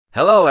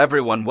Hello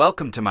everyone,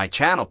 welcome to my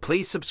channel.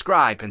 Please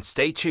subscribe and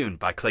stay tuned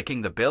by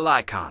clicking the bell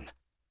icon.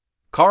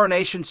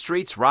 Coronation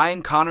Street's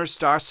Ryan Connor's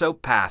star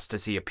soap passed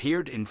as he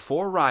appeared in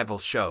 4 rival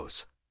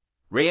shows.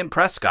 Ryan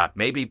Prescott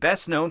may be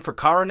best known for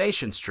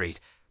Coronation Street,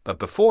 but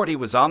before he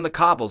was on the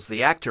cobbles,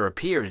 the actor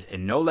appeared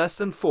in no less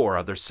than 4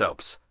 other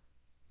soaps.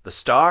 The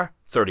star,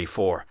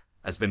 34,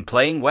 has been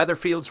playing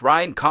Weatherfield's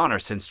Ryan Connor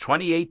since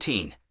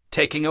 2018,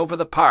 taking over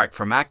the part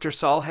from actor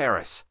Saul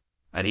Harris,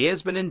 and he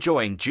has been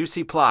enjoying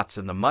juicy plots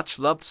in the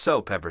much-loved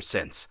soap ever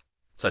since,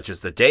 such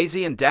as the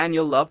Daisy and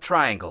Daniel love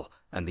triangle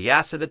and the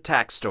acid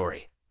attack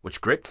story,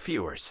 which gripped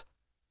viewers.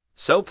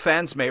 Soap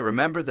fans may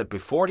remember that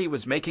before he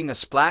was making a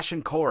splash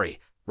in Corrie,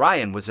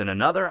 Ryan was in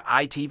another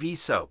ITV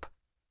soap.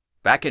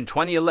 Back in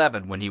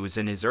 2011, when he was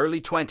in his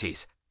early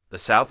 20s, the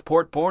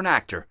Southport-born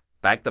actor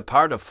bagged the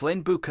part of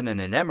Flynn Buchanan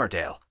in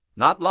Emmerdale,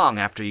 not long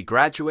after he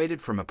graduated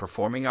from a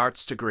performing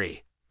arts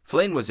degree.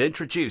 Flynn was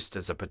introduced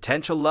as a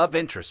potential love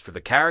interest for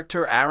the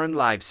character Aaron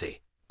Livesey,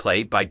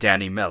 played by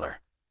Danny Miller.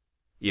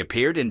 He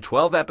appeared in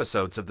 12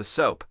 episodes of the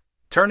soap,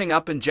 turning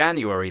up in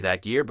January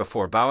that year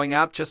before bowing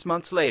out just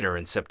months later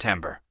in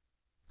September.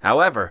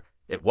 However,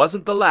 it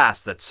wasn't the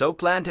last that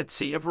Soapland had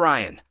seen of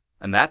Ryan,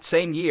 and that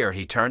same year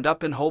he turned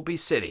up in Holby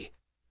City.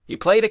 He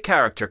played a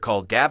character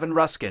called Gavin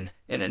Ruskin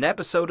in an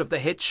episode of the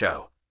hit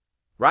show.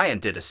 Ryan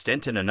did a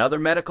stint in another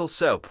medical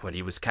soap when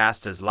he was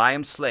cast as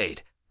Liam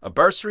Slade, a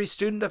bursary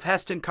student of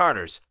Heston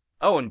Carter's,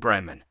 Owen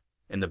Brennan,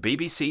 in the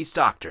BBC's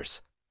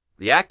Doctors.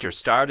 The actor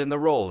starred in the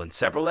role in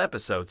several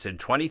episodes in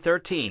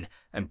 2013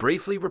 and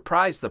briefly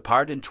reprised the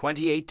part in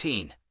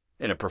 2018,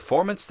 in a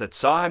performance that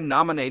saw him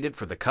nominated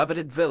for the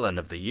coveted Villain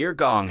of the Year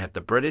gong at the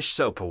British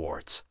Soap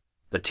Awards.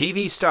 The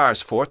TV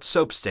star's 4th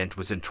soap stint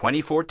was in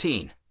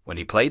 2014, when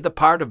he played the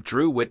part of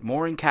Drew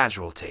Whitmore in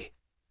Casualty.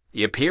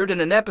 He appeared in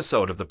an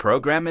episode of the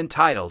program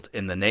entitled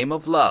In the Name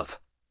of Love.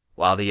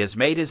 While he has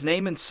made his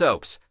name in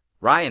soaps,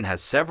 Ryan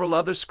has several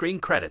other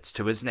screen credits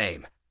to his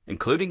name,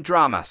 including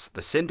dramas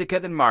The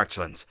Syndicate and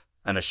Marchlands,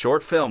 and a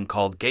short film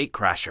called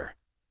Gatecrasher.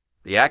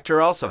 The actor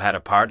also had a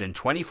part in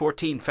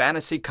 2014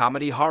 fantasy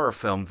comedy horror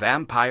film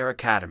Vampire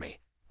Academy,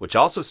 which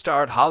also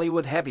starred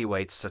Hollywood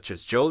heavyweights such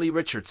as Jolie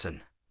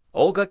Richardson,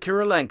 Olga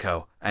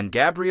Kurylenko, and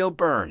Gabrielle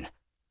Byrne.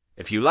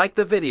 If you liked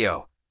the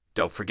video,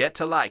 don't forget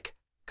to like,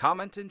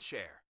 comment, and share.